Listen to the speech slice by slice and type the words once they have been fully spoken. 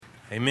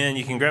Amen.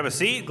 You can grab a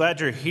seat. Glad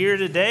you're here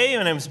today.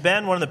 My name's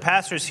Ben, one of the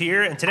pastors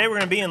here, and today we're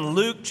going to be in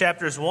Luke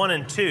chapters 1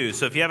 and 2.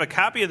 So if you have a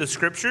copy of the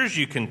scriptures,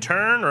 you can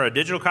turn, or a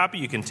digital copy,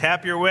 you can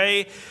tap your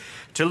way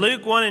to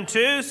Luke 1 and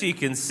 2 so you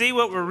can see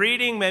what we're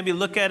reading, maybe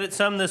look at it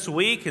some this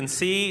week and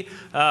see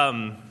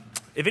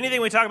if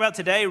anything we talk about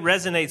today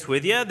resonates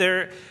with you.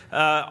 There,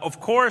 of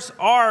course,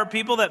 are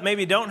people that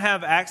maybe don't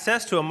have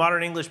access to a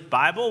modern English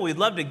Bible. We'd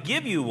love to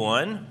give you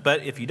one,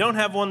 but if you don't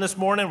have one this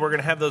morning, we're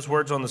going to have those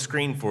words on the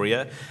screen for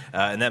you,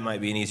 and that might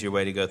be an easier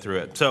way to go through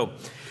it. So,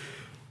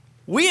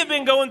 we have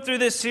been going through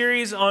this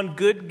series on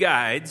good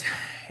guides,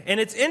 and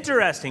it's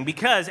interesting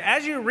because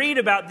as you read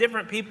about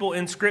different people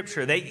in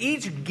Scripture, they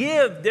each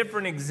give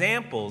different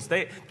examples.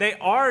 They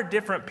are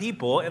different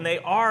people, and they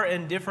are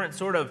in different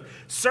sort of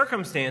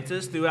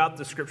circumstances throughout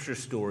the Scripture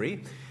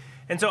story.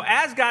 And so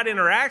as God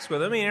interacts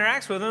with them, he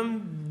interacts with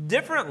them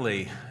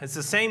differently. It's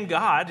the same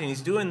God, and he's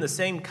doing the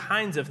same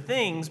kinds of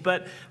things,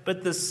 but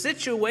the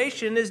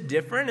situation is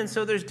different, and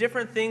so there's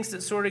different things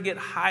that sort of get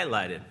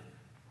highlighted.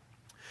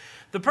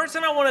 The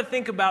person I want to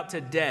think about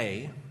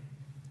today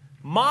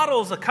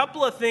models a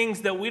couple of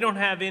things that we don't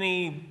have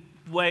any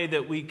way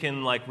that we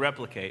can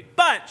replicate.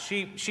 But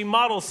she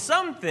models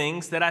some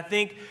things that I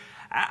think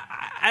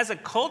as a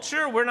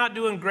culture we're not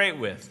doing great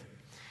with.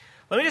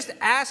 Let me just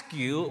ask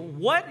you,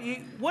 what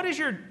is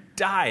your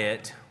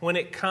diet when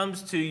it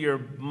comes to your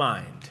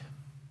mind?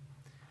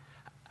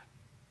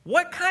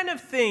 What kind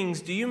of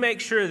things do you make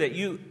sure that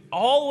you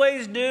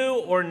always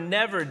do or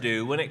never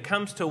do when it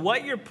comes to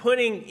what you're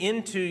putting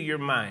into your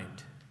mind?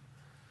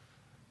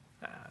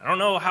 I don't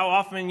know how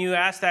often you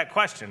ask that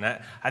question.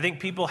 I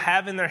think people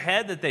have in their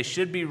head that they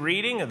should be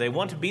reading, or they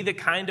want to be the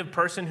kind of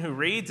person who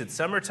reads. It's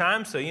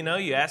summertime, so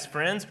you ask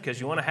friends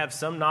because you want to have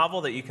some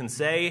novel that you can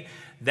say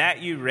that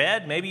you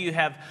read. Maybe you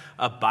have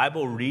a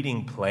Bible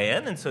reading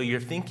plan, and so you're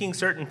thinking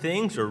certain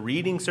things or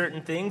reading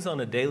certain things on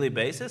a daily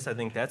basis. I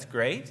think that's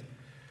great.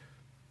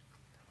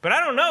 But I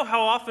don't know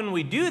how often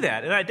we do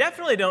that, and I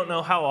definitely don't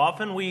know how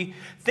often we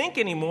think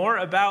anymore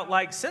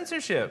about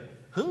censorship.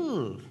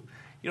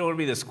 You don't want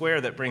to be the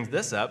square that brings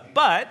this up,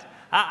 but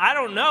I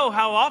don't know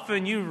how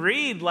often you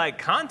read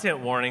content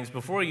warnings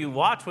before you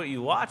watch what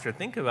you watch or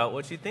think about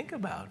what you think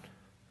about.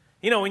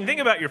 When you think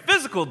about your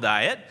physical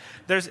diet,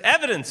 there's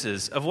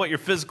evidences of what your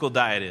physical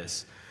diet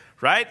is,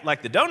 right?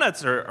 The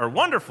donuts are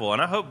wonderful,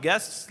 and I hope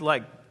guests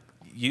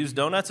use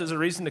donuts as a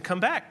reason to come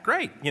back.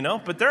 Great,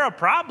 but they're a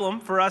problem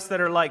for us that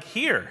are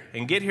here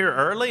and get here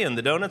early and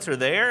the donuts are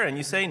there and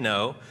you say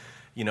no,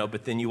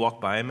 but then you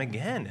walk by them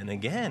again and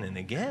again and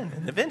again,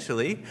 and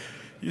eventually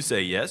you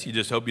say yes. You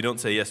just hope you don't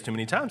say yes too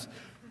many times.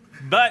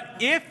 But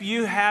if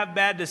you have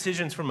bad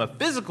decisions from a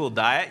physical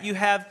diet, you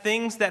have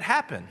things that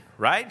happen,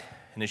 right?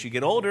 And as you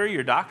get older,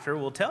 your doctor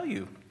will tell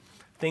you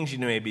things you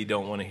maybe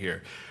don't want to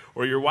hear.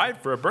 Or your wife,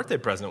 for a birthday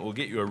present, will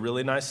get you a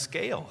really nice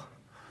scale.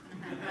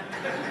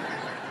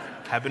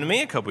 Happened to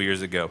me a couple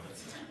years ago.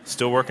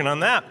 Still working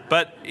on that.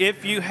 But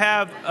if you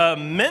have a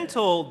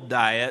mental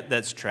diet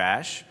that's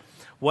trash,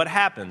 what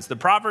happens? The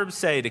Proverbs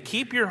say to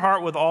keep your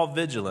heart with all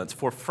vigilance,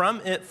 for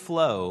from it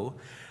flow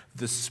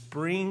the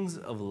springs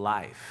of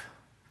life.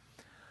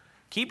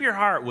 Keep your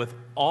heart with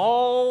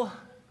all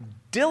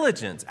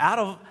diligence.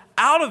 Out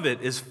of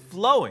it is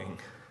flowing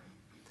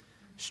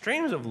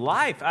streams of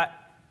life.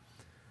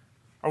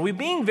 Are we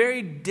being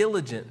very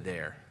diligent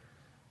there?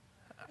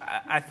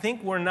 I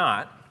think we're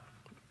not.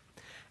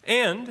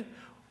 And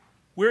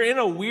we're in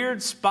a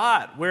weird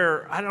spot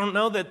where I don't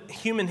know that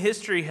human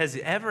history has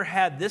ever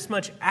had this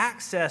much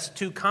access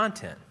to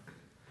content.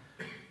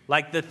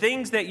 The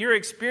things that you're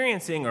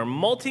experiencing are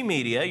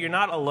multimedia. You're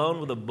not alone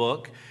with a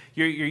book.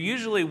 You're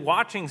usually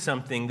watching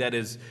something that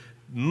is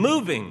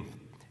moving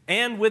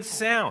and with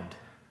sound.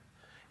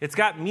 It's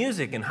got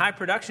music and high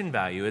production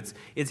value.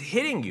 It's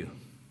hitting you.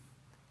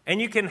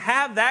 And you can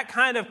have that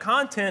kind of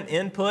content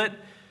input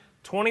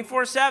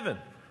 24/7.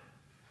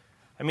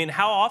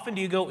 How often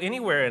do you go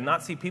anywhere and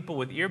not see people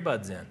with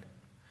earbuds in?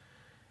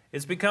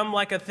 It's become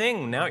a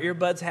thing. Now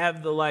earbuds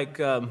have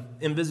the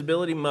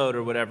invisibility mode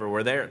or whatever,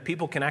 where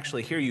people can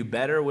actually hear you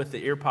better with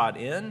the earpod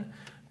in,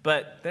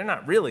 but they're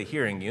not really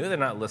hearing you. They're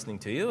not listening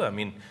to you.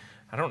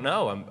 I don't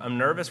know. I'm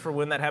nervous for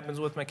when that happens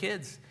with my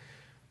kids.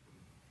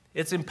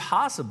 It's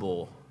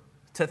impossible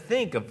to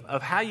think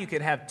of how you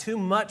could have too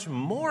much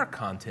more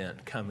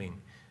content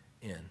coming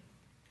in.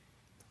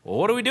 Well,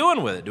 what are we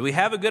doing with it? Do we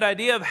have a good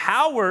idea of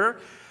how we're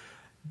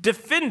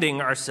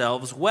defending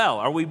ourselves well?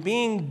 Are we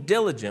being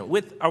diligent?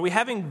 Are we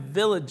having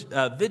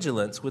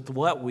vigilance with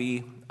what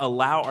we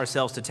allow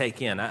ourselves to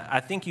take in?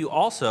 I think you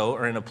also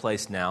are in a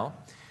place now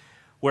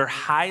where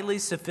highly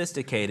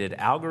sophisticated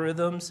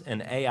algorithms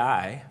and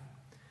AI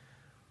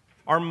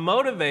are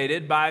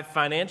motivated by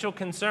financial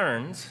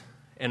concerns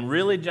and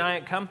really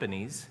giant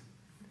companies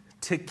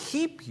to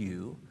keep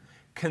you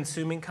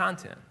consuming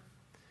content.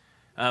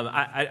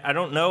 I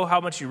don't know how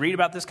much you read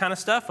about this kind of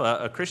stuff.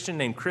 A Christian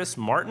named Chris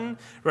Martin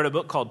wrote a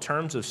book called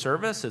Terms of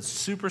Service. It's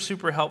super,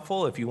 super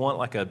helpful if you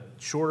want a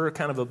shorter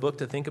kind of a book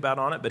to think about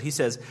on it. But he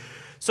says,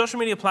 social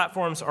media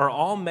platforms are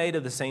all made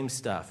of the same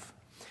stuff.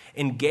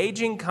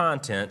 engaging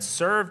content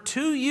serve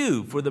to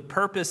you for the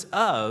purpose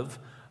of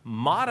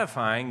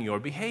modifying your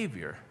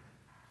behavior.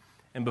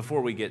 And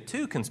before we get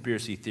to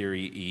conspiracy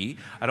theory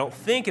I don't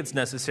think it's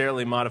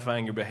necessarily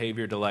modifying your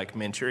behavior to like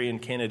Manchurian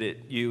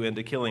candidate you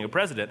into killing a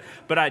president,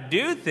 but I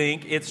do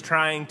think it's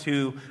trying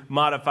to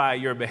modify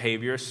your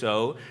behavior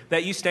so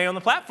that you stay on the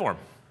platform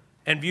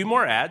and view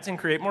more ads and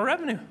create more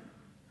revenue.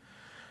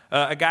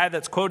 A guy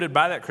that's quoted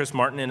by that Chris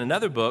Martin in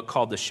another book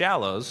called The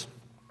Shallows,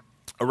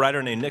 a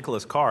writer named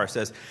Nicholas Carr,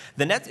 says,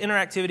 "The net's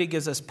interactivity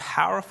gives us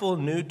powerful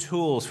new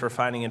tools for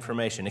finding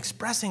information,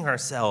 expressing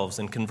ourselves,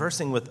 and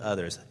conversing with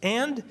others.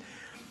 And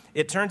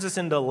it turns us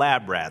into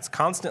lab rats,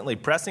 constantly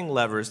pressing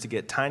levers to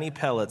get tiny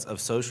pellets of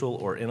social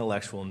or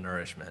intellectual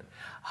nourishment."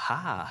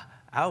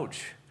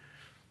 Ouch.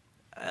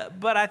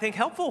 But I think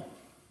helpful.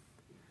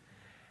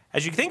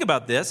 As you think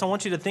about this, I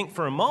want you to think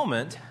for a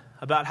moment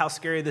about how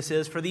scary this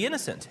is for the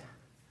innocent.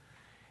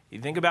 You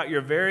think about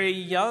your very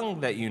young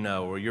that you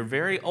know, or your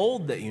very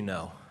old that you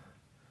know,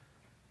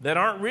 that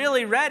aren't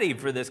really ready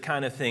for this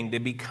kind of thing to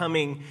be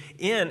coming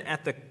in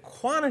at the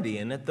quantity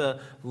and at the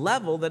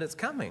level that it's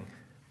coming.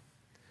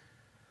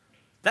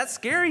 That's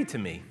scary to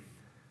me.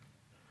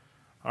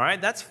 All right,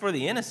 that's for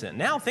the innocent.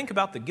 Now think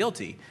about the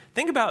guilty.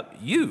 Think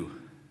about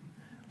you.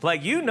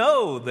 Like, you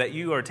know that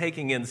you are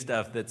taking in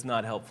stuff that's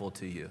not helpful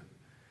to you.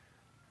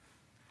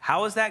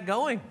 How is that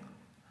going?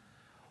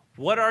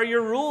 What are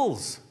your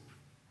rules?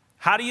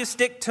 How do you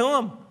stick to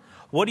them?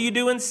 What do you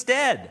do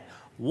instead?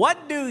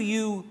 What do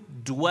you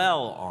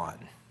dwell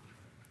on?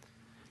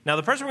 Now,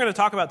 the person we're going to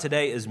talk about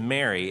today is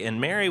Mary, and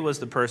Mary was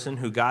the person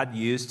who God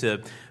used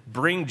to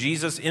bring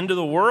Jesus into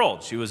the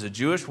world. She was a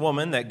Jewish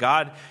woman that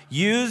God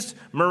used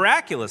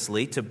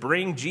miraculously to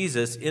bring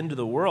Jesus into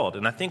the world.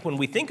 And I think when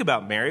we think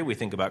about Mary, we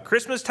think about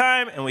Christmas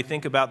time, and we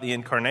think about the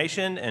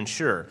incarnation, and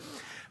sure.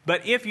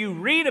 But if you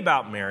read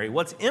about Mary,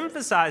 what's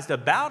emphasized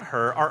about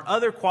her are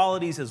other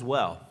qualities as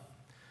well.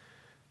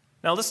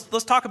 Now,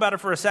 let's talk about her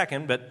for a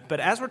second, but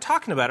as we're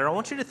talking about her, I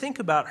want you to think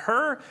about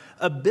her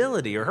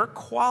ability or her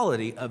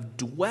quality of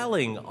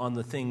dwelling on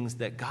the things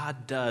that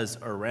God does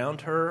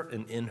around her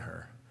and in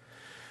her.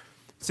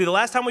 See, the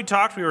last time we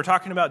talked, we were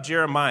talking about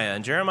Jeremiah,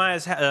 and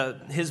Jeremiah's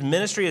his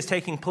ministry is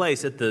taking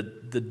place at the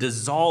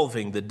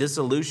dissolving, the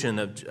dissolution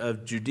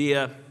of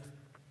Judea,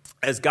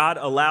 as God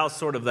allows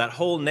sort of that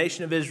whole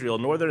nation of Israel,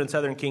 northern and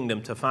southern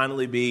kingdom, to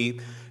finally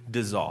be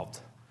dissolved.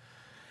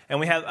 And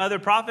we have other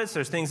prophets.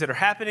 There's things that are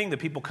happening. The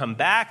people come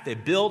back. They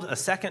build a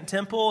second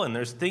temple. And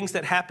there's things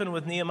that happen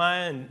with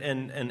Nehemiah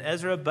and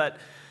Ezra. But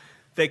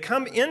they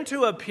come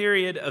into a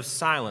period of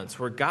silence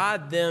where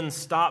God then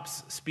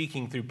stops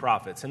speaking through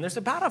prophets. And there's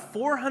about a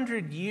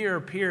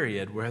 400-year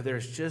period where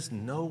there's just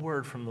no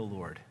word from the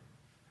Lord.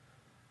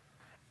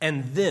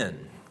 And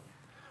then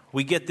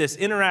we get this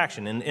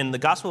interaction. In the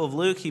Gospel of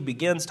Luke, he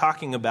begins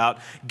talking about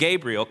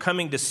Gabriel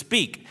coming to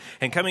speak.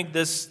 And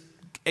this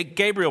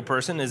Gabriel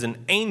person is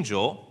an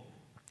angel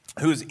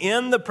who's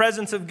in the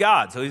presence of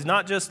God. So he's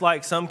not just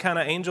like some kind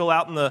of angel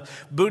out in the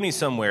boonies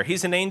somewhere.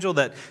 He's an angel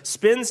that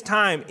spends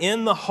time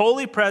in the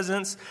holy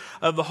presence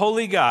of the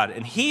holy God.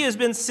 And he has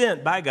been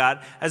sent by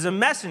God as a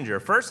messenger.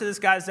 First to this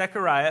guy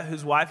Zechariah,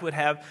 whose wife would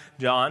have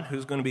John,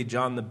 who's going to be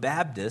John the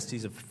Baptist.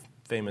 He's a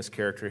famous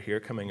character here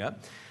coming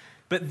up.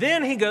 But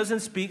then he goes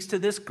and speaks to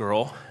this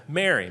girl,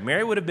 Mary.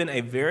 Mary would have been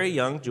a very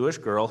young Jewish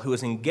girl who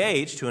was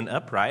engaged to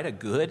a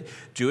good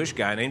Jewish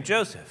guy named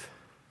Joseph.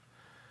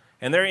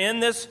 And they're in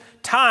this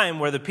time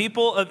where the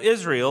people of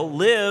Israel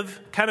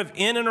live kind of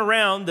in and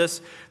around this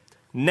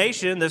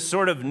nation, this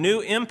sort of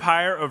new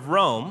empire of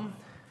Rome.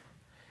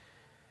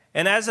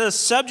 And as a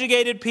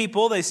subjugated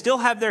people, they still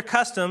have their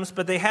customs,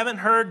 but they haven't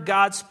heard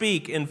God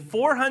speak in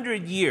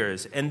 400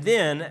 years. And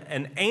then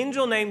an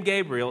angel named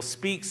Gabriel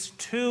speaks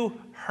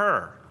to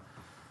her.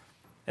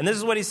 And this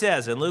is what he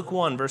says in Luke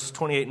 1, verses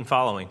 28 and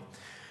following.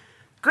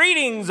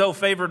 "Greetings, O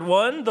favored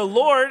one, the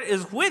Lord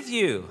is with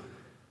you."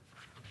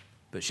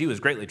 But she was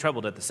greatly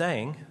troubled at the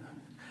saying.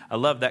 I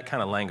love that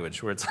kind of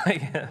language where it's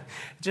like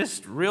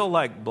just real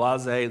like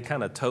blasé,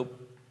 kind of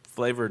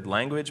taupe-flavored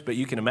language. But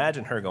you can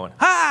imagine her going,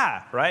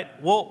 "Ha!" Right?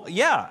 Well,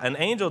 yeah, an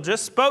angel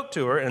just spoke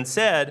to her and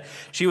said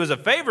she was a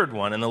favored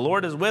one and the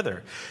Lord is with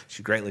her.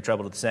 She's greatly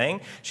troubled at the saying.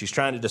 She's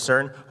trying to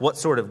discern what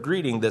sort of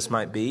greeting this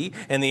might be.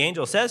 And the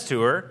angel says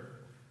to her,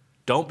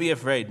 "Don't be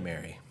afraid,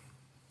 Mary,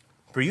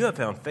 for you have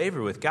found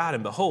favor with God,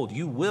 and behold,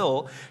 you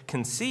will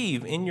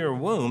conceive in your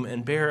womb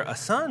and bear a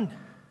son.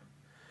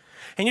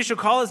 And you shall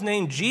call his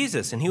name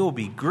Jesus, and he will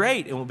be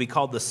great and will be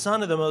called the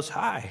Son of the Most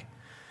High.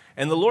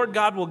 And the Lord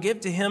God will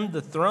give to him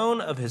the throne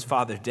of his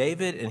father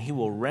David, and he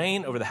will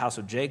reign over the house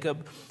of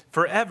Jacob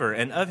forever,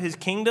 and of his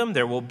kingdom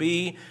there will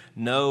be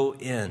no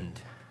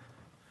end."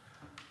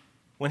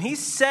 When he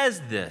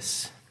says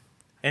this,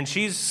 and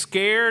she's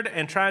scared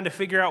and trying to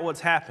figure out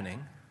what's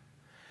happening,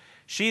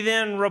 she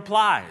then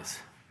replies.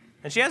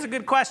 And she has a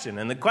good question,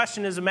 and the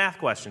question is a math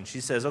question. She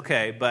says,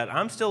 "Okay, but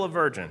I'm still a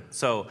virgin,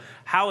 so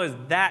how is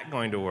that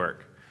going to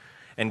work?"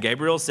 And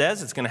Gabriel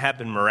says it's going to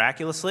happen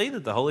miraculously,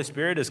 that the Holy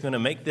Spirit is going to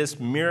make this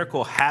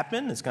miracle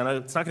happen. It's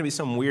not going to be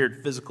some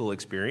weird physical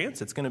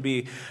experience. It's going to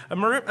be a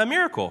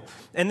miracle.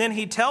 And then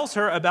he tells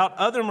her about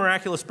other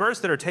miraculous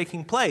births that are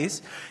taking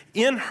place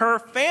in her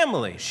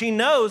family. She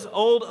knows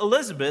old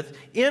Elizabeth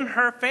in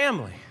her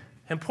family.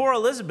 And poor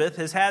Elizabeth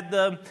has had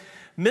the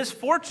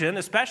misfortune,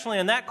 especially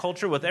in that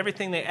culture with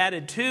everything they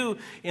added to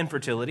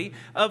infertility,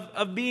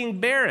 of being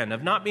barren,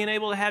 of not being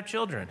able to have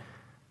children.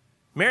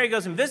 Mary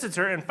goes and visits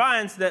her and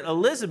finds that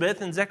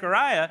Elizabeth and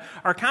Zechariah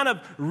are kind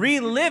of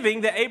reliving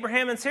the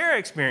Abraham and Sarah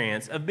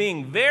experience of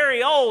being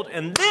very old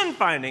and then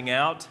finding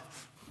out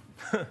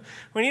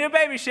we need a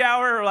baby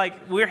shower,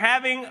 like we're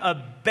having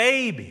a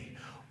baby.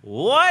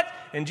 What?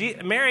 And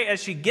Mary,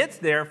 as she gets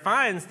there,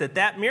 finds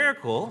that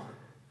miracle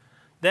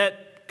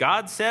that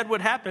God said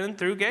would happen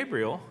through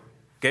Gabriel.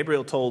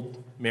 Gabriel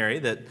told Mary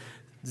that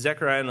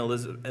Zechariah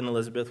and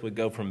Elizabeth would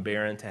go from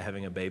barren to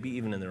having a baby,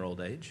 even in their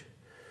old age.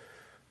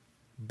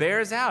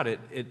 Bears out.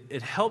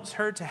 It helps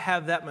her to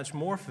have that much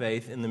more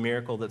faith in the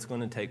miracle that's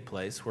going to take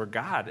place, where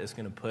God is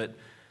going to put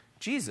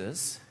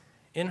Jesus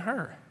in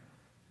her.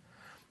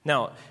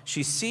 Now,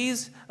 she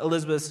sees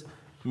Elizabeth's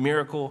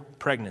miracle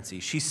pregnancy.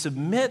 She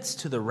submits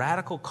to the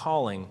radical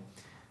calling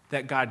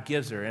that God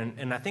gives her.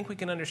 And I think we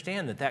can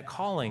understand that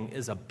calling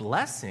is a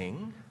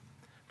blessing,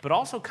 but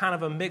also kind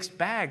of a mixed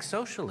bag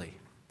socially.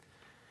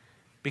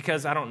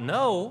 Because I don't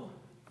know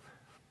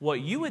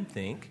what you would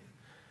think,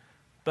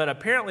 but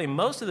apparently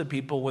most of the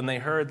people, when they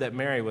heard that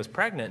Mary was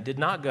pregnant, did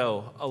not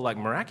go, oh, like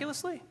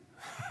miraculously?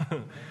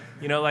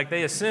 Like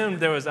they assumed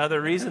there was other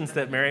reasons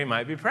that Mary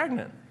might be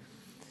pregnant.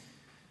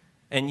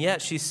 And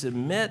yet she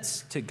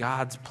submits to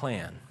God's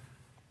plan.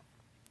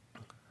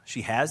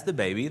 She has the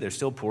baby. They're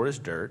still poor as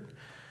dirt.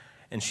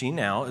 And she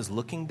now is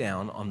looking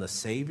down on the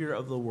Savior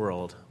of the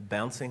world,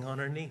 bouncing on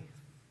her knee.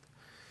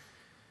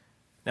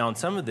 Now, in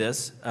some of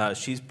this,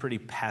 she's pretty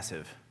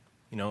passive.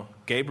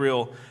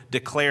 Gabriel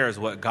declares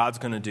what God's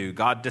going to do.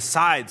 God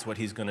decides what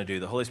he's going to do.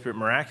 The Holy Spirit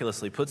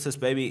miraculously puts this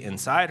baby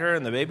inside her,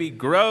 and the baby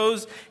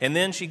grows, and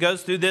then she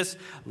goes through this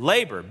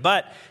labor.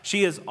 But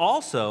she is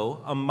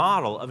also a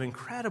model of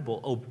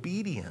incredible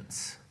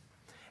obedience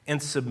and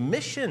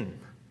submission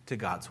to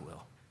God's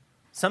will.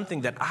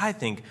 Something that I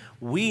think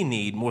we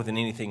need more than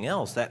anything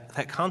else,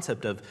 that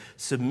concept of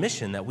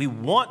submission, that we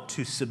want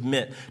to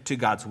submit to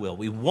God's will.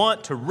 We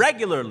want to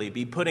regularly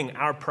be putting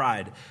our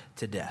pride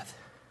to death.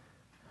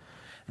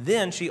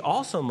 Then she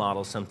also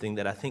models something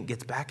that I think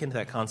gets back into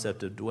that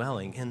concept of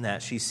dwelling, in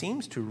that she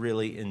seems to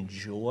really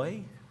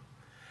enjoy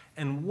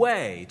and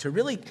weigh, to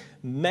really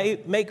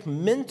make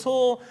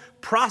mental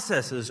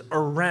processes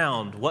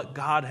around what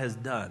God has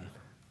done,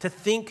 to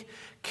think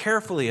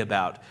carefully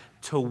about,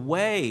 to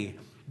weigh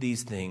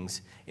these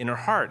things in her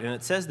heart. And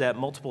it says that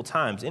multiple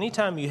times.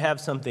 Anytime you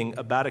have something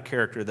about a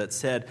character that's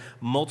said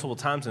multiple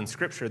times in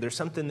Scripture, there's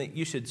something that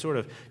you should sort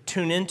of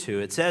tune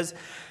into. It says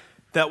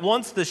that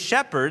once the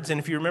shepherds, and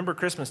if you remember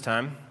Christmas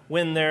time,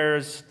 when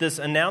there's this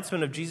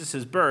announcement of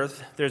Jesus'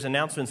 birth, there's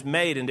announcements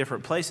made in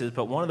different places,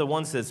 but one of the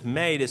ones that's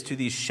made is to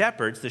these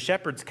shepherds. The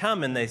shepherds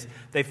come and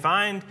they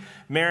find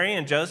Mary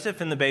and Joseph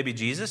and the baby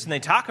Jesus, and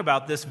they talk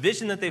about this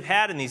vision that they've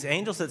had and these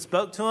angels that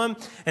spoke to them.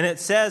 And it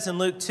says in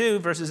Luke 2,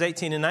 verses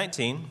 18 and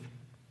 19,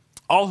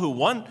 all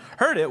who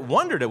heard it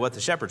wondered at what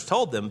the shepherds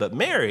told them, but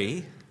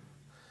Mary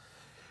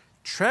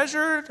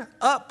treasured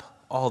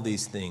up all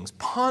these things,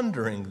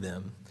 pondering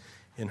them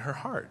in her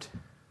heart.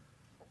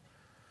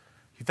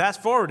 You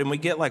fast forward and we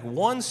get like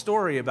one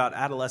story about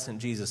adolescent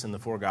Jesus in the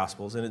four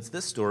Gospels, and it's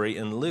this story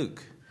in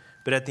Luke.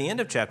 But at the end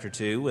of chapter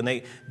 2, when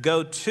they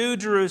go to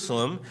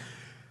Jerusalem,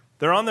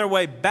 they're on their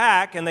way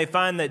back and they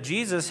find that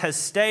Jesus has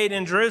stayed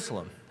in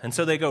Jerusalem. And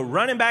so they go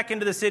running back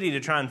into the city to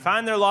try and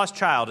find their lost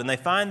child, and they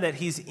find that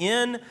he's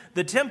in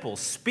the temple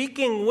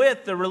speaking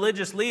with the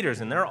religious leaders,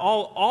 and they're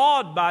all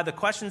awed by the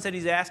questions that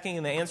he's asking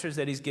and the answers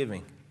that he's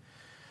giving.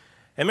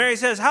 And Mary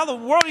says, how in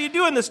the world are you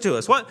doing this to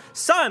us? What,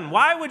 son,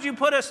 why would you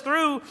put us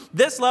through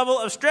this level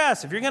of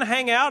stress? If you're going to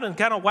hang out and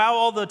kind of wow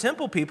all the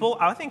temple people,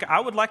 I think I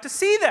would like to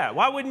see that.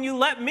 Why wouldn't you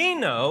let me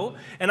know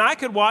and I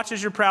could watch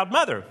as your proud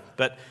mother?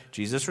 But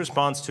Jesus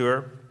responds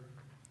to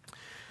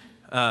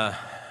her.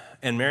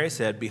 And Mary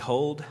said,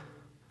 behold,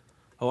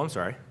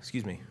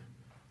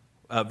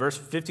 verse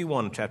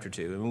 51 of chapter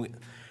 2.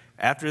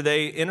 After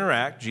they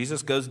interact,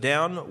 Jesus goes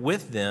down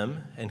with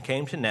them and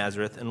came to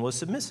Nazareth and was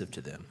submissive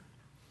to them.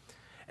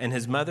 And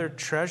his mother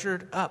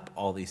treasured up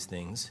all these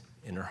things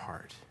in her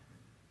heart.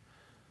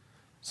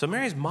 So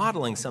Mary's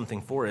modeling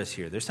something for us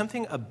here. There's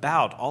something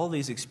about all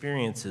these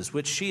experiences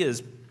which she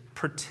is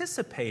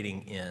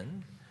participating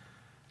in,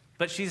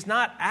 but she's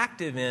not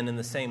active in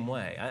the same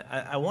way.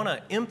 I want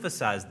to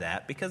emphasize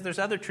that because there's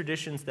other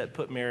traditions that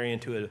put Mary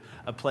into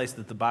a place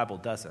that the Bible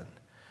doesn't.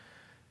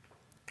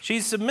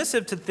 She's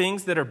submissive to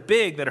things that are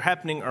big, that are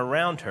happening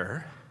around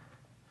her.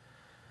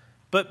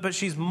 But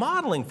she's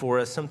modeling for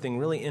us something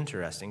really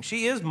interesting.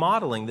 She is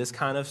modeling this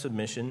kind of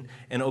submission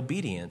and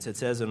obedience. It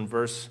says in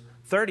verse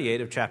 38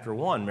 of chapter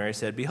 1, Mary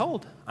said,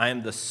 behold, I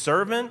am the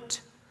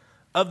servant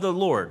of the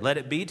Lord. Let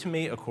it be to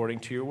me according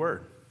to your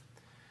word.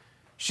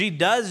 She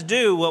does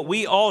do what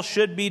we all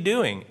should be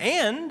doing,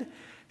 and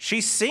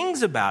she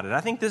sings about it.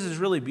 I think this is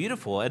really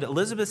beautiful. At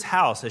Elizabeth's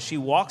house, as she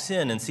walks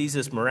in and sees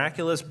this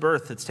miraculous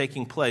birth that's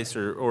taking place,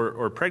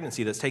 or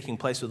pregnancy that's taking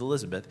place with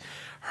Elizabeth,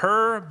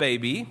 her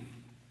baby,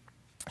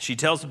 she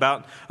tells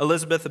about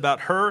Elizabeth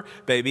about her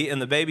baby, and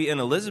the baby in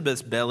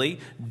Elizabeth's belly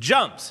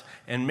jumps.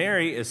 And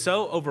Mary is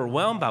so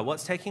overwhelmed by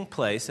what's taking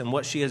place and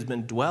what she has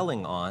been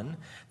dwelling on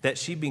that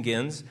she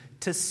begins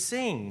to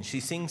sing. She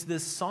sings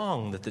this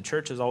song that the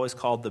church has always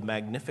called the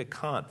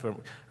Magnificat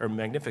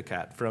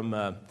from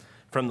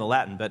the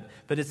Latin.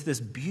 But it's this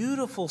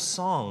beautiful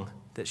song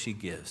that she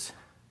gives.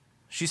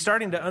 She's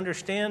starting to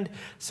understand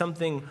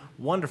something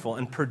wonderful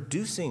and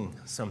producing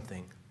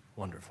something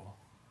wonderful.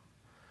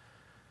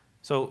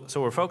 So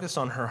we're focused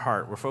on her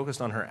heart, we're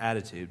focused on her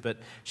attitude, but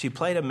she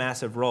played a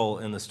massive role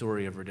in the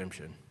story of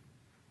redemption.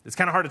 It's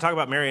kind of hard to talk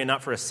about Mary and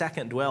not for a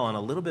second dwell on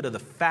a little bit of the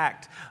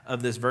fact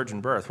of this virgin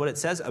birth. What it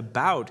says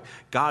about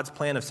God's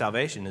plan of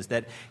salvation is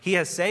that he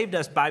has saved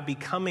us by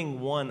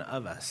becoming one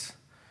of us.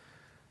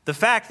 The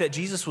fact that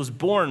Jesus was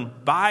born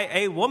by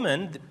a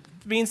woman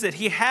means that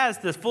he has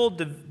the full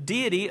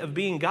deity of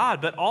being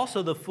God, but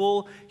also the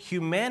full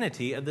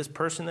humanity of this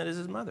person that is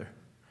his mother.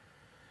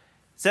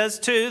 It says,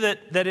 too,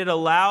 that it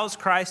allows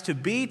Christ to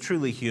be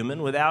truly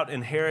human without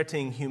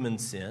inheriting human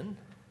sin.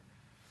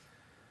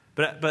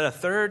 But a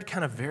third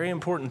kind of very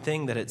important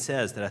thing that it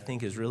says that I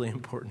think is really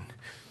important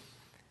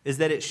is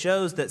that it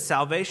shows that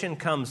salvation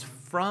comes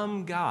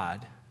from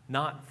God,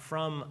 not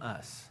from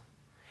us.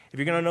 If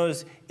you're going to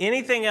notice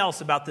anything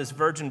else about this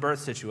virgin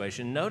birth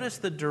situation, notice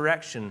the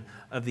direction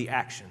of the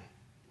action.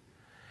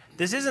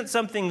 This isn't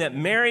something that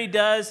Mary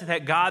does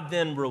that God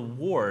then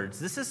rewards.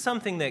 This is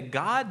something that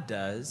God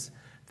does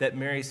that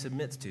Mary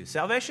submits to.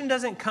 Salvation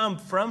doesn't come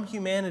from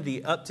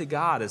humanity up to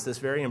God as this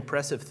very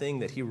impressive thing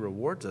that he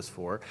rewards us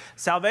for.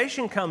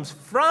 Salvation comes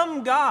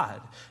from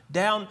God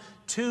down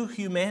to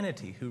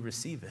humanity who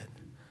receive it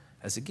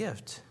as a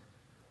gift.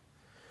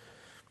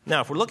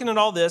 Now, if we're looking at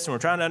all this and we're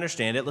trying to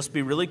understand it, let's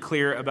be really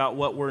clear about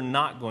what we're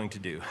not going to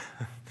do.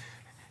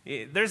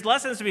 There's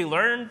lessons to be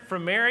learned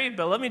from Mary,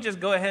 but let me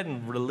just go ahead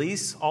and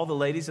release all the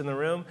ladies in the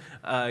room.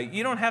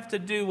 You don't have to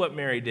do what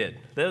Mary did.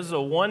 This is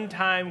a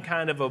one-time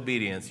kind of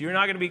obedience. You're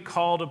not going to be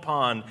called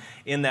upon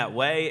in that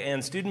way.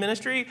 And student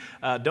ministry,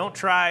 don't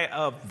try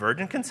a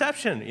virgin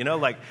conception.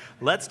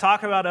 Let's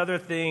talk about other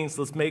things.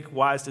 Let's make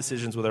wise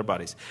decisions with our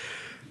bodies.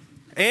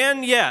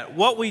 And yet,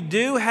 what we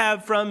do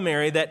have from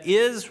Mary that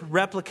is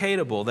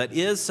replicatable, that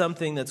is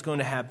something that's going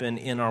to happen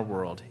in our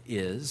world,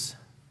 is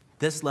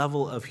this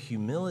level of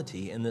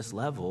humility and this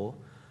level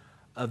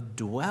of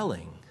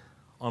dwelling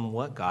on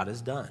what God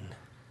has done.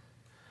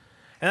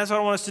 And that's what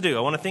I want us to do.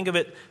 I want to think of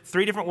it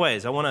three different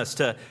ways. I want us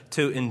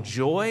to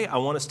enjoy, I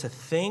want us to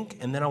think,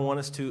 and then I want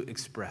us to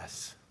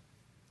express.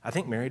 I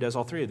think Mary does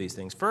all three of these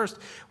things. First,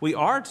 we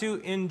are to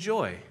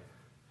enjoy.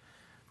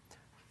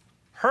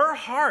 Her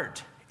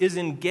heart is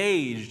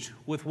engaged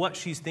with what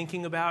she's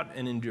thinking about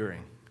and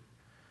enduring.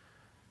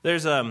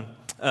 There's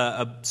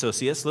so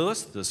C.S.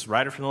 Lewis, this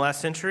writer from the last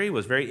century,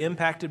 was very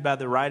impacted by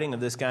the writing of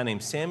this guy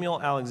named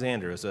Samuel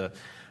Alexander, as a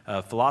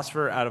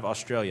philosopher out of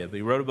Australia. But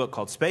he wrote a book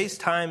called Space,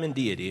 Time, and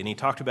Deity, and he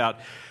talked about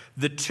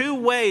the two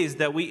ways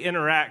that we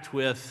interact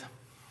with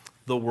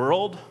the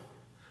world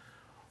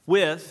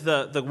with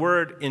the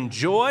word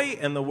enjoy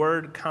and the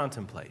word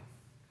contemplate.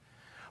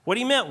 What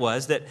he meant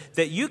was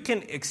that you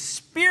can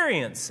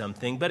experience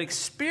something, but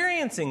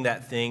experiencing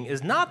that thing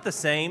is not the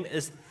same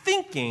as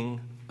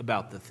thinking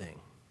about the thing.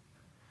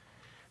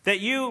 That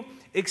you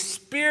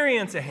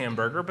experience a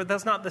hamburger, but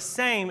that's not the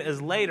same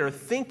as later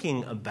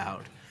thinking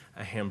about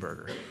a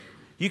hamburger.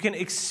 You can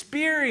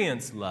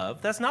experience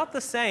love. That's not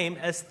the same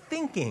as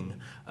thinking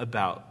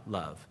about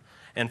love.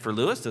 And for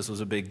Lewis, this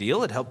was a big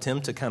deal. It helped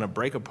him to kind of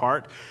break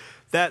apart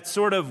that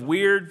sort of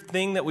weird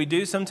thing that we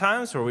do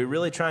sometimes where we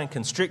really try and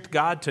constrict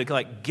God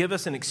to give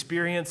us an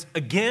experience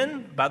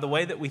again by the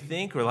way that we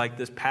think or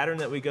this pattern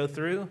that we go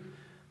through.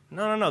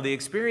 No. The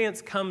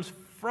experience comes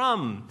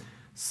from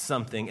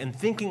something, and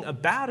thinking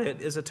about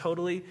it is a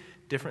totally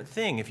different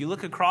thing. If you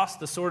look across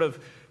the sort of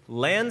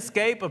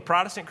landscape of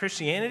Protestant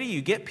Christianity,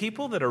 you get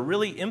people that are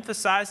really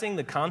emphasizing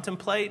the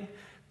contemplate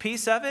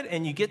piece of it,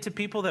 and you get to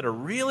people that are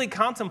really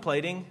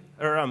contemplating,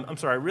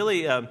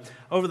 really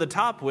over the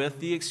top with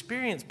the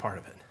experience part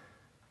of it,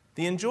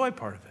 the enjoy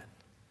part of it.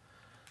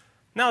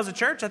 Now, as a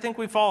church, I think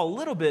we fall a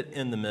little bit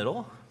in the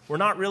middle. We're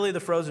not really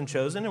the frozen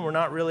chosen, and we're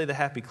not really the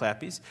happy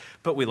clappies,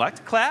 but we like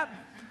to clap.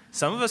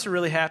 Some of us are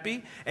really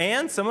happy,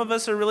 and some of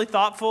us are really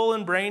thoughtful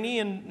and brainy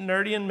and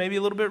nerdy and maybe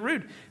a little bit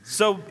rude.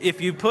 So if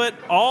you put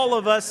all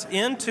of us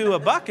into a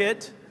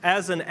bucket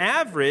as an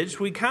average,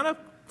 we kind of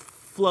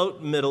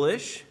float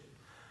middle-ish.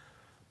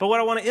 But what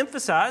I want to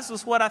emphasize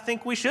is what I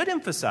think we should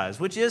emphasize,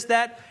 which is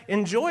that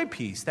enjoy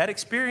piece, that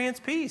experience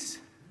piece.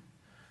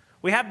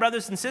 We have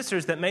brothers and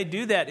sisters that may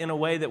do that in a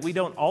way that we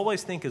don't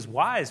always think is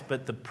wise,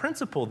 but the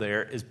principle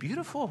there is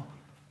beautiful.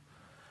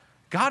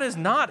 God is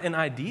not an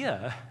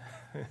idea.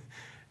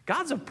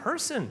 God's a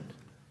person.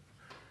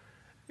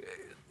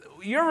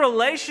 Your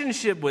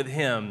relationship with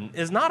him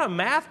is not a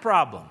math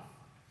problem.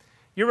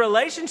 Your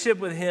relationship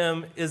with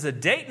him is a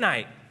date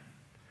night.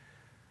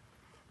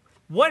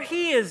 What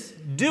he is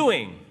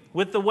doing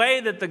with the way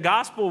that the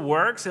gospel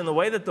works and the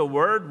way that the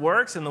word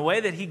works and the way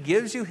that he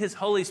gives you his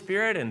Holy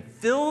Spirit and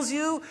fills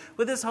you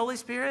with his Holy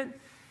Spirit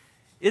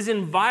is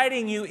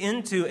inviting you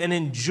into an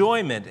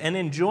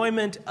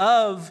enjoyment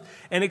of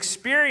an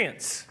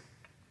experience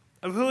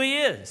of who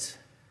he is.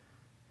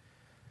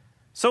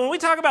 So when we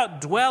talk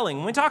about dwelling,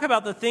 when we talk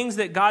about the things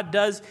that God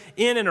does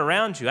in and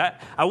around you,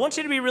 I want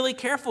you to be really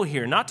careful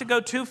here, not to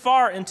go too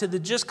far into the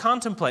just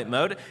contemplate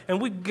mode,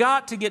 and we've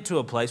got to get to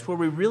a place where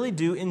we really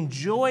do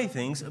enjoy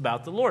things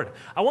about the Lord.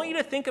 I want you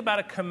to think about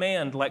a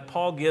command like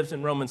Paul gives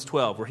in Romans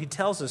 12, where he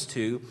tells us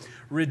to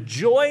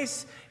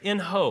rejoice in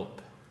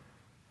hope.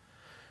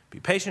 Be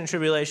patient in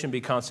tribulation,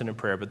 be constant in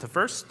prayer. But the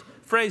first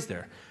phrase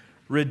there,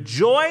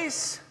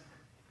 rejoice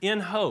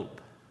in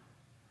hope.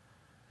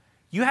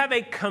 You have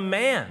a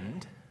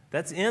command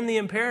that's in the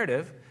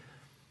imperative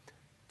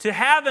to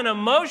have an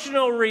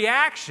emotional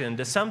reaction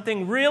to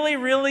something really,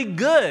 really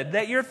good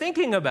that you're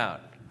thinking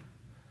about.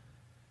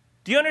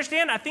 Do you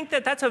understand? I think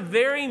that that's a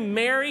very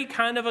Mary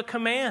kind of a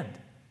command.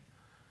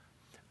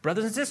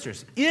 Brothers and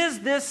sisters,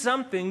 is this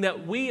something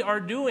that we are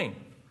doing?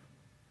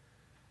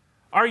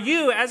 Are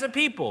you, as a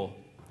people,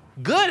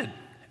 good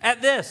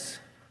at this?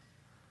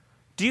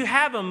 Do you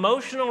have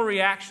emotional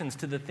reactions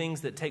to the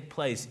things that take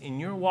place in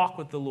your walk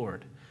with the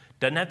Lord?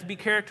 Doesn't have to be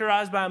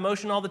characterized by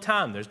emotion all the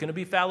time. There's going to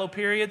be fallow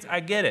periods.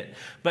 I get it.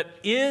 But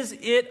is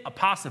it a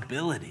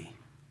possibility?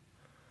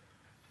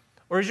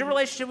 Or is your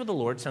relationship with the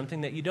Lord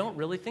something that you don't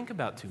really think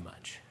about too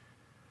much?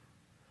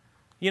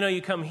 You know, you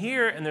come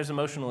here and there's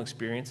emotional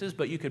experiences,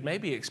 but you could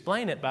maybe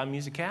explain it by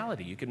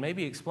musicality. You could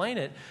maybe explain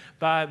it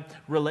by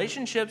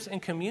relationships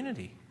and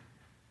community.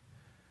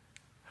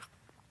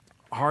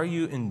 Are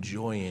you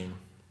enjoying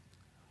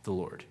the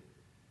Lord?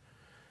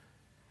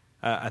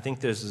 I think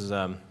this is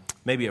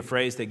maybe a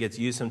phrase that gets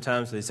used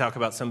sometimes. They talk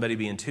about somebody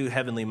being too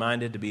heavenly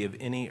minded to be of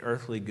any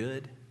earthly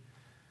good.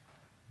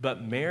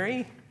 But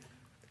Mary,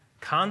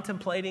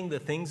 contemplating the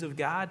things of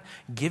God,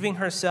 giving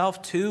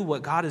herself to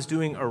what God is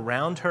doing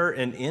around her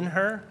and in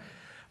her,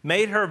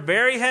 made her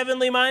very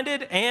heavenly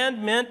minded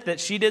and meant that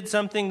she did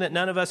something that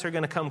none of us are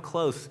going to come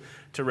close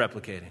to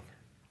replicating.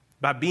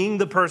 By being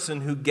the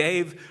person who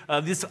gave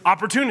this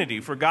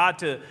opportunity for God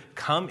to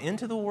come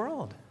into the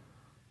world.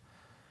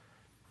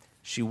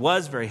 She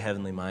was very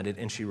heavenly minded,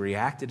 and she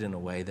reacted in a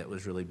way that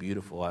was really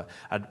beautiful.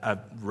 I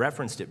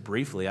referenced it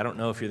briefly. I don't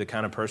know if you're the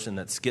kind of person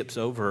that skips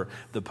over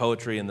the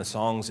poetry and the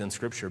songs in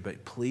Scripture,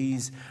 but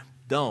please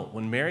don't.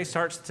 When Mary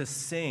starts to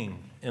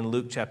sing in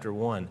Luke chapter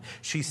 1,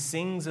 she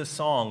sings a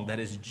song that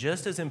is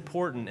just as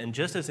important and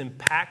just as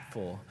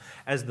impactful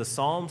as the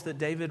Psalms that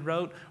David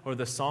wrote or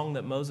the song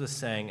that Moses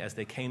sang as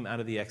they came out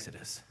of the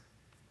Exodus.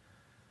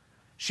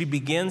 She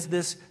begins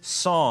this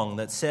song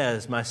that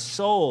says, "My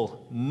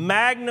soul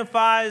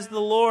magnifies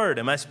the Lord,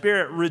 and my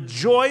spirit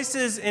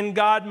rejoices in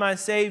God my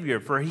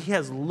Savior, for he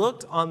has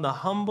looked on the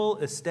humble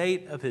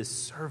estate of his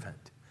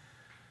servant."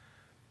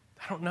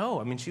 I don't know.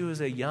 I mean, she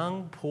was a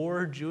young,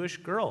 poor Jewish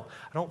girl.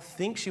 I don't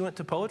think she went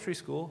to poetry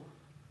school.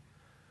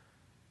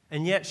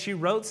 And yet she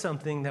wrote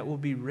something that will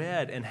be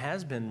read and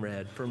has been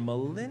read for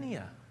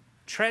millennia,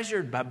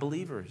 treasured by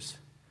believers.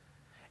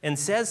 And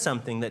says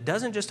something that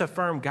doesn't just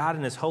affirm God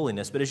and his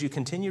holiness, but as you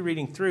continue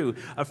reading through,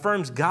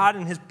 affirms God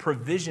and his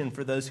provision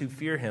for those who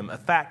fear him, a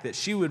fact that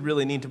she would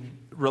really need to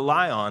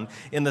rely on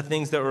in the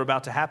things that were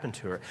about to happen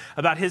to her.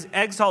 About his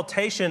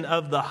exaltation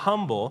of the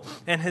humble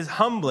and his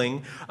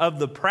humbling of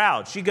the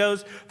proud. She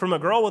goes from a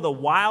girl with a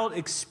wild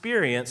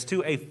experience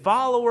to a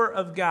follower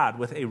of God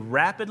with a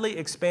rapidly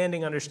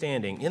expanding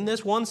understanding in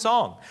this one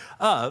song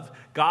of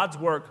God's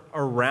work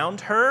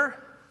around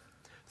her,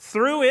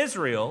 through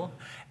Israel,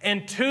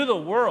 and to the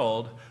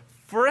world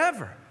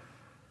forever.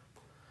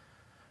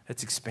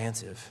 It's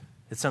expansive.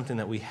 It's something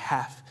that we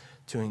have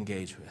to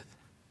engage with.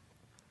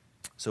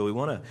 So we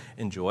want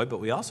to enjoy, but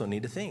we also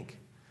need to think.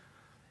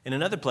 In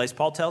another place,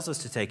 Paul tells us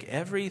to take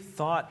every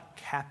thought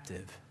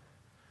captive.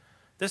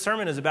 This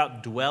sermon is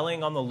about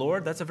dwelling on the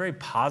Lord. That's a very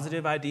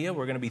positive idea.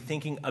 We're going to be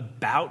thinking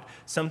about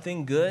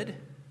something good.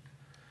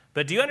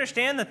 But do you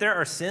understand that there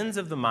are sins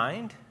of the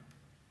mind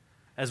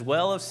as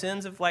well as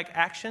sins of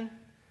action?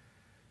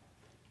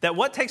 That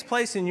what takes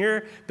place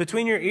in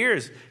between your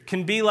ears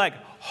can be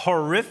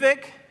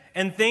horrific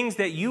and things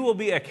that you will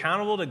be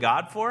accountable to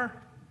God for.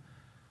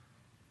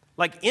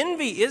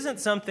 Envy isn't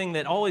something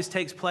that always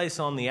takes place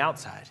on the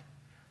outside.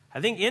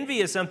 I think envy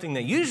is something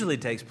that usually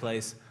takes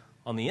place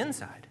on the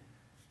inside.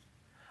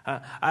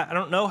 I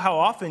don't know how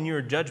often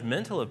you're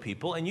judgmental of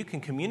people, and you can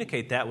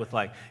communicate that with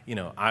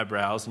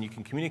eyebrows, and you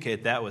can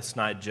communicate that with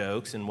snide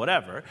jokes and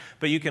whatever,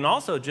 but you can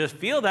also just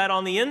feel that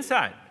on the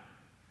inside.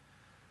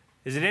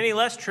 Is it any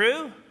less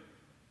true?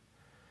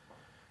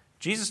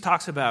 Jesus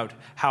talks about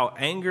how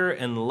anger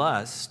and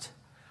lust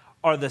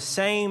are the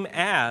same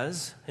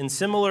as, and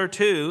similar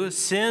to,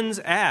 sins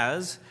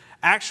as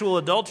actual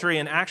adultery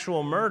and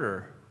actual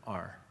murder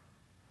are.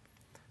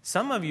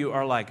 Some of you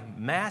are like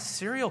mass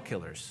serial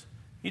killers.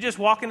 You're just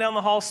walking down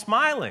the hall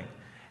smiling,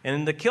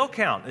 And the kill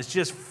count is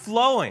just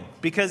flowing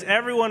because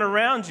everyone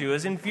around you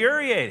is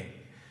infuriating.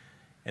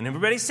 And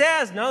everybody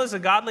says, no, he's a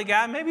godly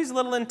guy. Maybe he's a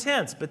little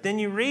intense. But then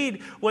you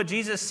read what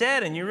Jesus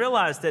said and you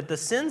realize that the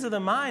sins of the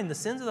mind, the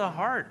sins of the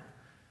heart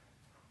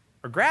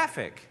are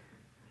graphic.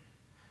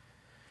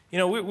 You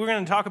know, we're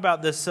going to talk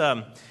about this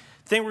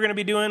thing we're going to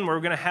be doing. We're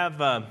going to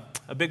have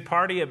a big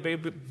party at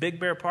Big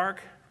Bear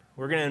Park.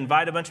 We're going to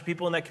invite a bunch of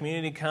people in that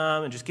community to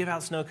come and just give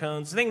out snow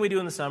cones. The thing we do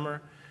in the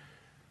summer.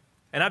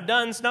 And I've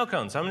done snow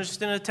cones. I'm just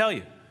going to tell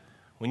you.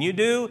 When you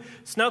do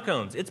snow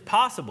cones, it's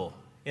possible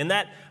in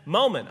that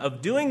moment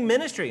of doing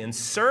ministry and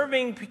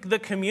serving the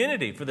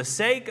community for the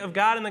sake of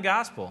God and the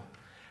gospel,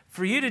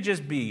 for you to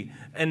just be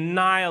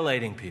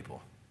annihilating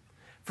people,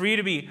 for you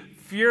to be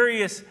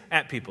furious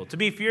at people, to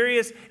be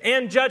furious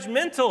and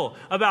judgmental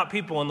about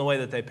people in the way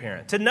that they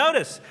parent, to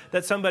notice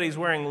that somebody's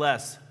wearing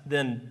less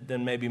than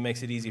maybe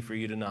makes it easy for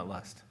you to not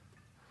lust.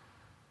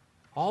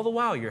 All the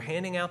while, you're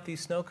handing out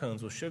these snow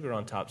cones with sugar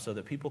on top so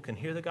that people can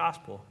hear the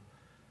gospel.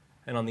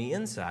 And on the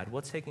inside,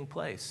 what's taking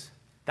place?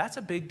 That's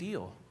a big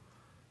deal.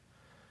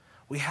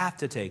 We have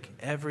to take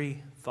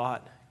every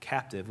thought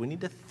captive. We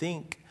need to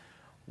think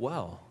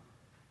well.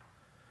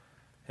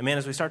 And man,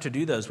 as we start to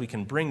do those, we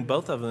can bring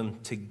both of them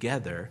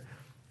together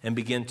and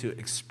begin to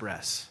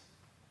express.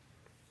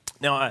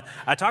 Now,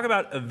 I talk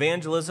about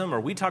evangelism,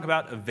 or we talk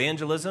about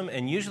evangelism,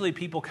 and usually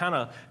people kind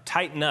of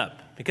tighten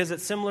up because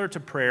it's similar to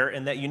prayer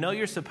in that you know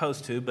you're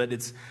supposed to, but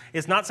it's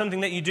not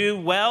something that you do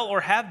well or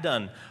have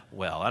done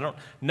well. I don't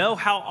know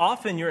how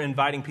often you're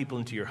inviting people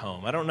into your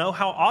home. I don't know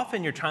how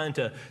often you're trying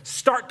to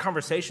start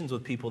conversations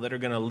with people that are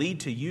going to lead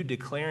to you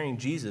declaring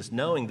Jesus,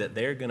 knowing that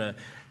they're going to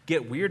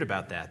get weird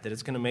about that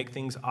it's going to make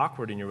things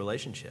awkward in your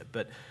relationship.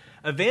 But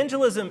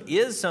evangelism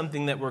is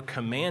something that we're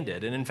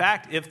commanded. And in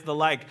fact, if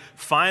the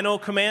final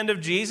command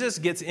of Jesus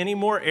gets any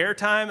more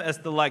airtime as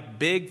the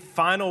big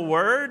final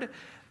word,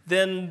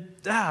 then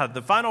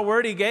the final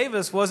word he gave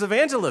us was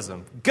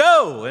evangelism.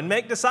 Go and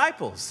make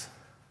disciples.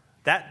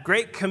 That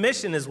great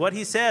commission is what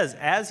he says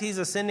as he's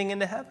ascending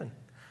into heaven.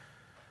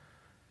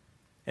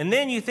 And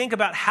then you think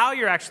about how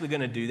you're actually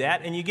going to do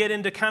that, and you get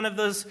into kind of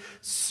those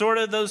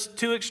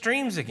two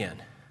extremes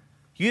again.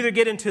 You either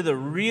get into the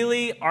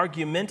really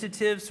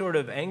argumentative sort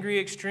of angry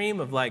extreme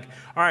of all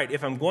right,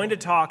 if I'm going to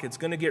talk, it's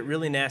going to get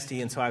really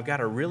nasty, and so I've got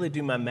to really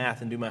do my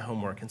math and do my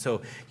homework. And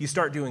so you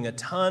start doing a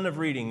ton of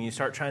reading, and you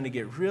start trying to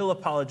get real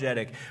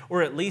apologetic,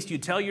 or at least you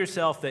tell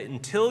yourself that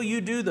until you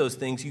do those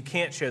things, you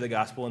can't share the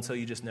gospel, and so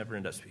you just never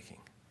end up speaking.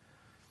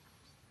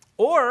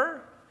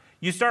 Or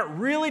you start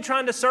really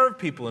trying to serve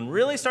people and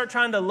really start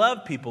trying to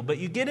love people, but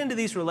you get into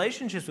these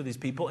relationships with these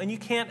people and you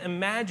can't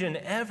imagine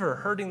ever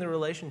hurting the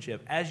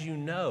relationship as you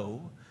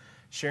know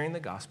sharing the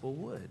gospel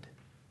would.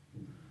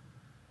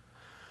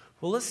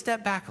 Well, let's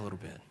step back a little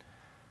bit.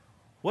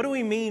 What do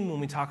we mean when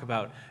we talk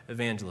about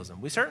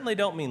evangelism? We certainly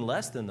don't mean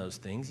less than those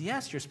things.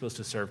 Yes, you're supposed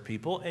to serve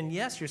people, and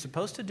yes, you're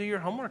supposed to do your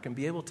homework and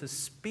be able to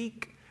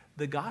speak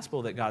the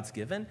gospel that God's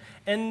given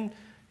and,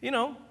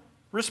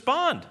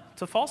 respond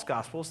to false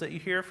gospels that you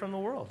hear from the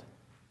world.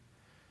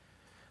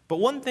 But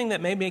one thing that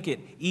may make it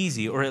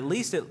easy, or at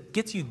least it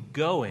gets you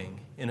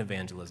going in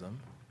evangelism,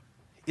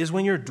 is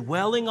when you're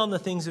dwelling on the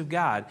things of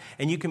God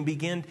and you can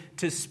begin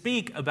to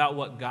speak about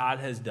what God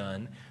has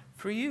done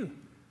for you.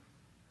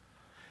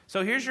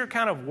 So here's your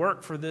kind of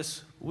work for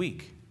this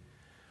week.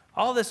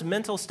 All this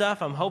mental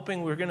stuff, I'm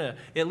hoping we're going to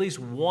at least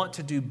want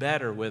to do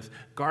better with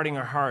guarding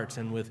our hearts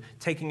and with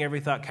taking every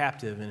thought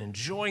captive and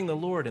enjoying the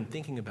Lord and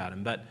thinking about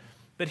Him.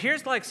 But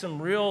here's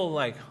some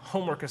real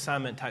homework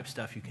assignment type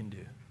stuff you can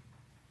do.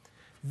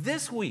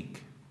 This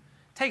week,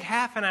 take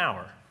half an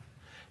hour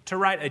to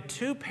write a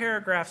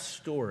 2-paragraph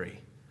story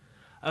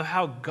of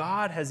how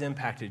God has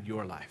impacted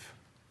your life.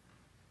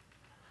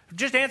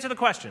 Just answer the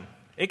question.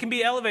 It can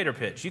be elevator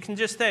pitch. You can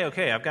just say,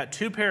 okay, I've got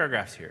 2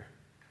 paragraphs here.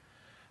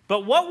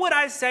 But what would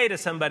I say to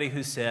somebody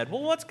who said,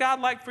 well, what's God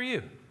like for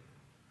you?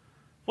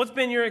 What's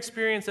been your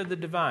experience of the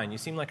divine? You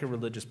seem like a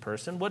religious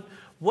person.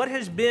 What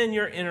has been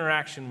your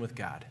interaction with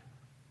God?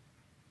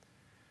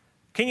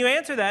 Can you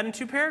answer that in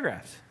 2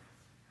 paragraphs?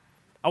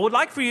 I would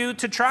like for you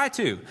to try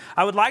to.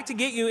 I would like to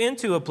get you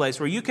into a place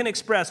where you can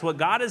express what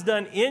God has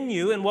done in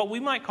you and what we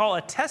might call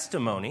a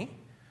testimony,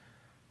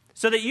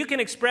 so that you can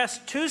express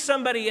to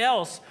somebody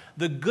else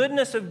the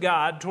goodness of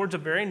God towards a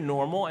very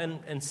normal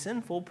and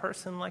sinful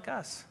person like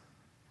us.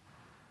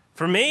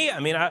 For me,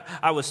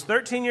 I was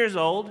 13 years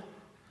old,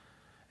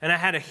 and I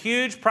had a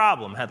huge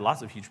problem. I had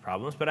lots of huge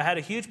problems, but I had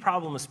a huge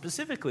problem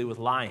specifically with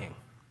lying.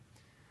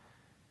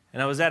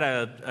 And I was at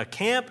a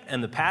camp,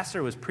 and the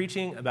pastor was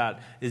preaching about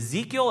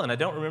Ezekiel, and I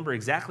don't remember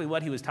exactly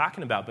what he was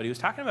talking about, but he was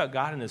talking about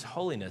God and His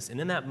holiness.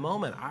 And in that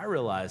moment, I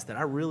realized that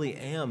I really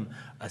am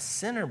a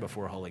sinner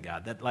before holy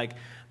God, that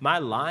my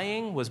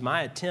lying was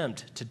my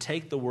attempt to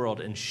take the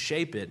world and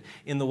shape it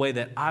in the way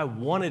that I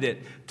wanted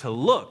it to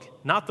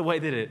look, not the way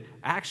that it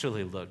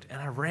actually looked. And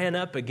I ran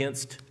up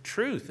against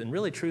truth, and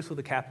really truth with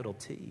a capital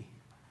T.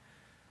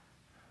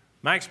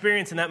 My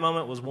experience in that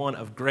moment was one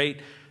of great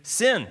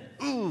sin,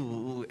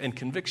 and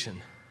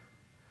conviction.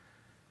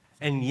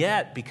 And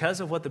yet, because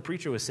of what the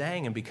preacher was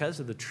saying and because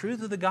of the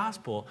truth of the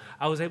gospel,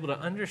 I was able to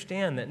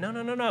understand that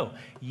no.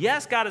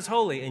 Yes, God is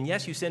holy, and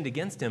yes, you sinned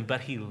against him, but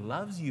he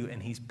loves you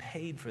and he's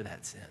paid for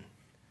that sin.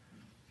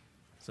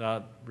 So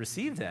I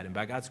received that, and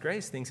by God's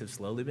grace, things have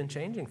slowly been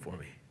changing for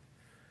me.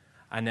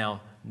 I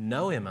now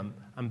know him.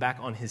 I'm back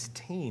on his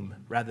team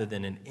rather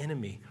than an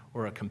enemy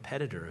or a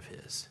competitor of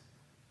his.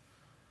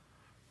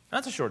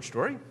 That's a short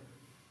story.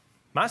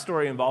 My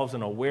story involves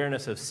an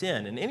awareness of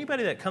sin, and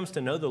anybody that comes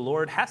to know the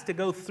Lord has to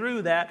go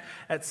through that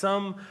at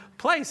some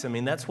place. I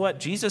mean, that's what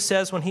Jesus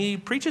says when he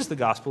preaches the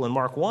gospel in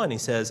Mark 1. He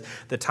says,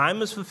 the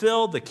time is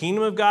fulfilled, the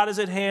kingdom of God is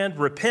at hand,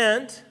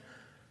 repent,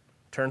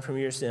 turn from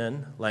your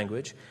sin,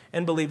 language,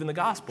 and believe in the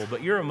gospel.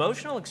 But your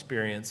emotional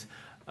experience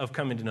of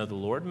coming to know the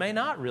Lord may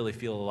not really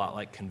feel a lot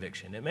like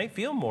conviction. It may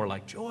feel more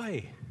like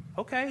joy.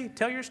 Okay,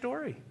 tell your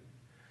story.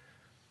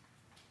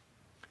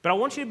 But I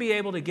want you to be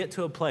able to get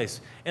to a place.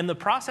 And the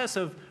process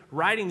of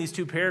writing these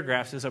 2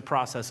 paragraphs is a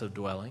process of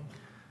dwelling.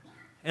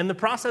 And the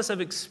process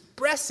of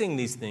expressing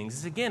these things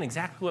is, again,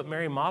 exactly what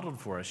Mary modeled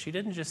for us. She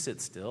didn't just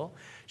sit still.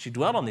 She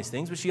dwelled on these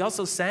things, but she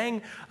also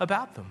sang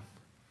about them.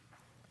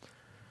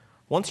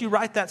 Once you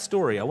write that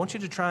story, I want you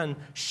to try and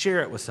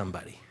share it with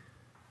somebody.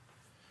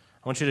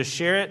 I want you to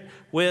share it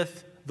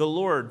with the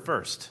Lord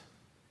first.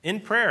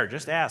 In prayer,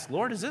 just ask,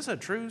 Lord, is this a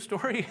true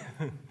story?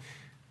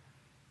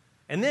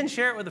 And then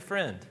share it with a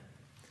friend.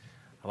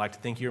 I like to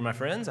think you're my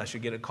friends. I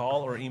should get a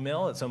call or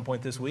email at some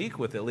point this week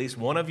with at least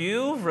one of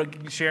you for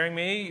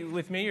sharing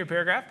with me your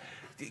paragraph.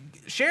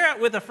 Share it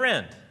with a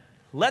friend.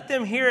 Let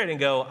them hear it and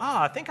go,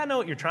 I think I know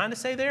what you're trying to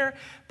say there,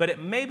 but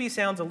it maybe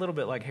sounds a little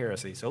bit like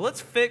heresy. So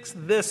let's fix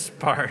this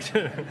part.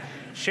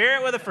 Share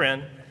it with a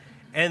friend.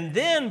 And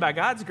then, by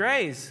God's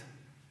grace,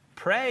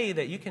 pray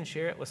that you can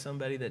share it with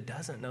somebody that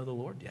doesn't know the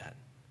Lord yet,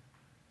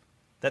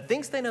 that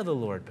thinks they know the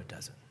Lord but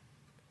doesn't.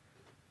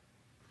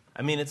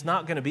 I mean, it's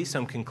not going to be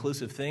some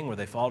conclusive thing where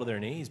they fall to their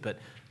knees, but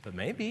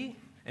maybe,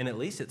 and at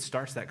least it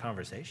starts that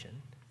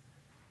conversation.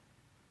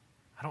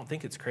 I don't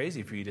think it's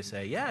crazy for you to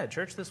say, yeah, at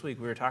church this week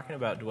we were talking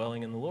about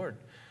dwelling in the Lord,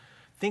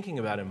 thinking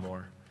about him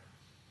more.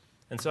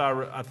 And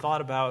so I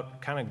thought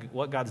about kind of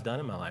what God's done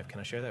in my life. Can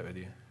I share that with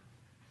you?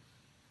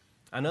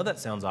 I know that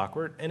sounds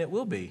awkward, and it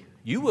will be.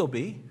 You will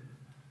be.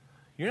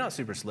 You're not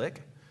super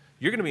slick.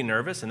 You're going to be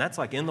nervous, and that's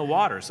like in the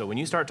water. So when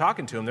you start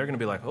talking to them, they're going to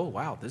be like, oh,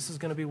 wow, this is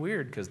going to be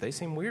weird because they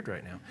seem weird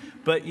right now.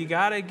 But you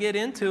got to get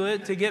into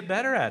it to get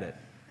better at it.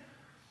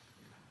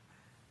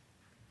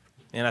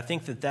 And I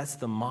think that that's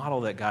the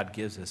model that God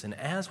gives us. And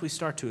as we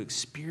start to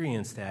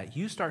experience that,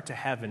 you start to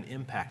have an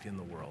impact in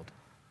the world.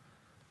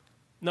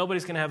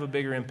 Nobody's going to have a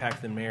bigger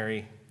impact than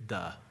Mary,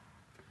 duh.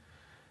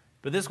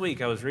 But this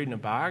week I was reading a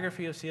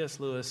biography of C.S.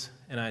 Lewis,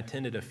 and I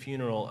attended a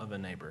funeral of a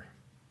neighbor.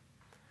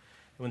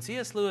 When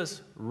C.S.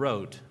 Lewis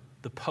wrote,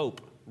 the Pope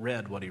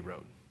read what he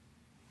wrote.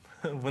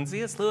 When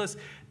C.S. Lewis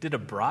did a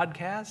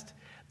broadcast,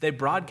 they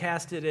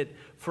broadcasted it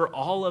for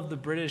all of the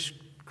British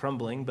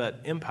crumbling,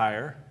 but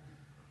empire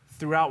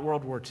throughout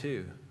World War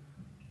II.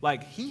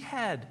 Like, he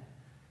had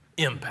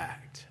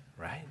impact,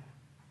 right?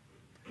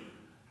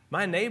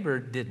 My neighbor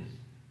didn't.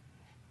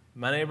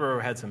 My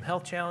neighbor had some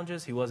health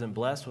challenges. He wasn't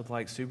blessed with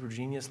like super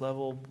genius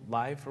level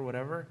life or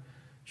whatever.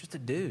 Just a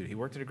dude. He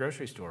worked at a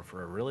grocery store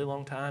for a really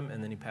long time,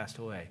 and then he passed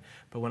away.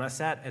 But when I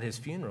sat at his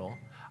funeral,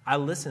 I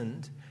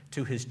listened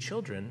to his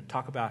children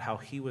talk about how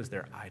he was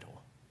their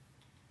idol.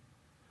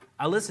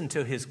 I listened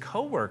to his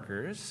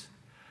coworkers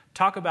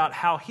talk about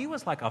how he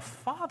was like a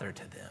father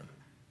to them.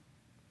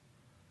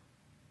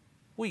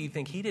 Well, you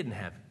think he didn't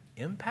have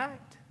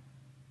impact?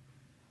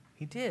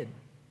 He did.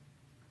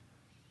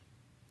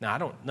 Now, I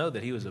don't know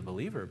that he was a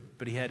believer,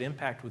 but he had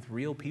impact with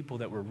real people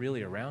that were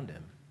really around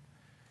him.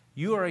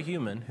 You are a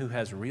human who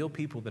has real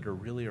people that are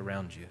really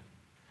around you.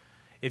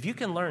 If you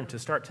can learn to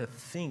start to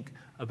think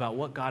about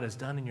what God has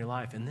done in your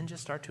life and then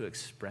just start to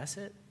express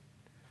it,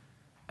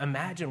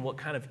 imagine what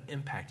kind of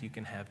impact you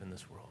can have in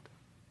this world.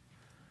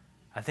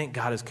 I think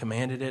God has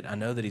commanded it. I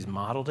know that he's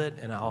modeled it,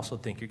 and I also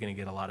think you're going to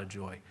get a lot of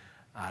joy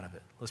out of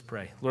it. Let's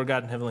pray. Lord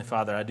God and Heavenly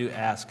Father, I do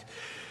ask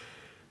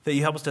that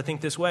you help us to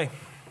think this way,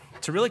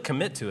 to really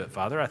commit to it,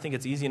 Father. I think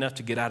it's easy enough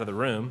to get out of the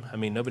room. I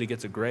mean, nobody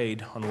gets a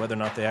grade on whether or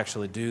not they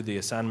actually do the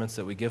assignments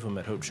that we give them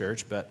at Hope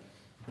Church, but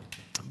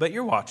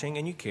you're watching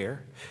and you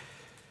care.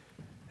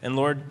 And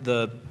Lord,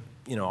 the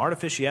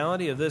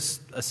artificiality of this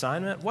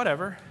assignment,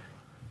 whatever.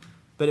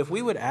 But if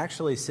we would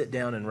actually sit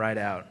down and write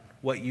out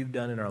what you've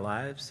done in our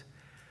lives,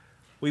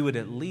 we would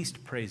at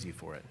least praise you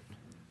for it.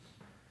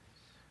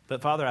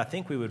 But Father, I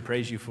think we would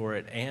praise you for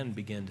it and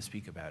begin to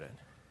speak about it.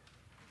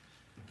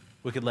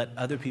 We could let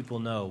other people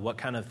know what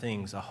kind of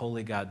things a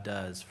holy God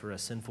does for a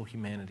sinful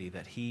humanity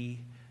that he,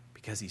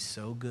 because he's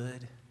so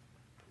good,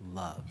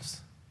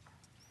 loves.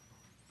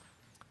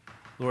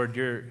 Lord,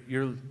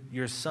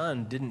 your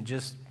son didn't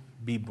just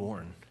be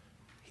born.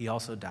 He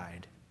also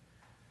died.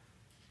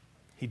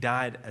 He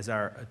died as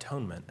our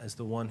atonement, as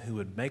the one who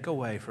would make a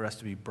way for us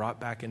to be brought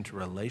back into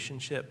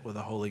relationship with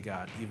a holy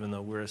God, even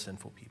though we're a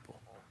sinful people.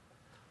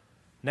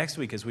 Next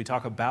week, as we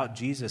talk about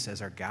Jesus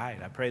as our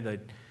guide, I pray that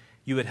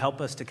you would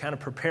help us to kind of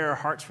prepare our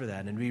hearts for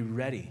that and be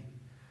ready.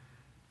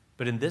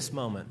 But in this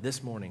moment,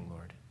 this morning,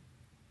 Lord,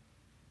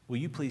 will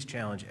you please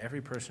challenge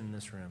every person in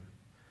this room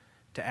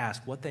to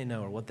ask what they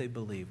know or what they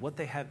believe, what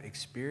they have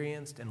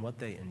experienced and what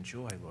they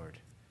enjoy, Lord,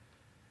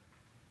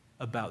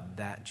 about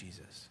that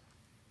Jesus.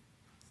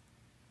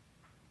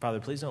 Father,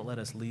 please don't let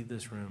us leave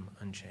this room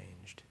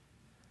unchanged,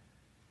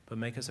 but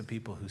make us a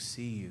people who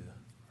see you,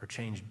 are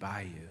changed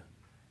by you,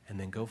 and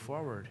then go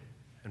forward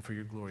and for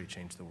your glory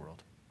change the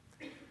world.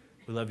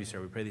 We love you,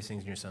 sir. We pray these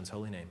things in your son's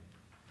holy name.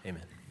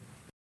 Amen.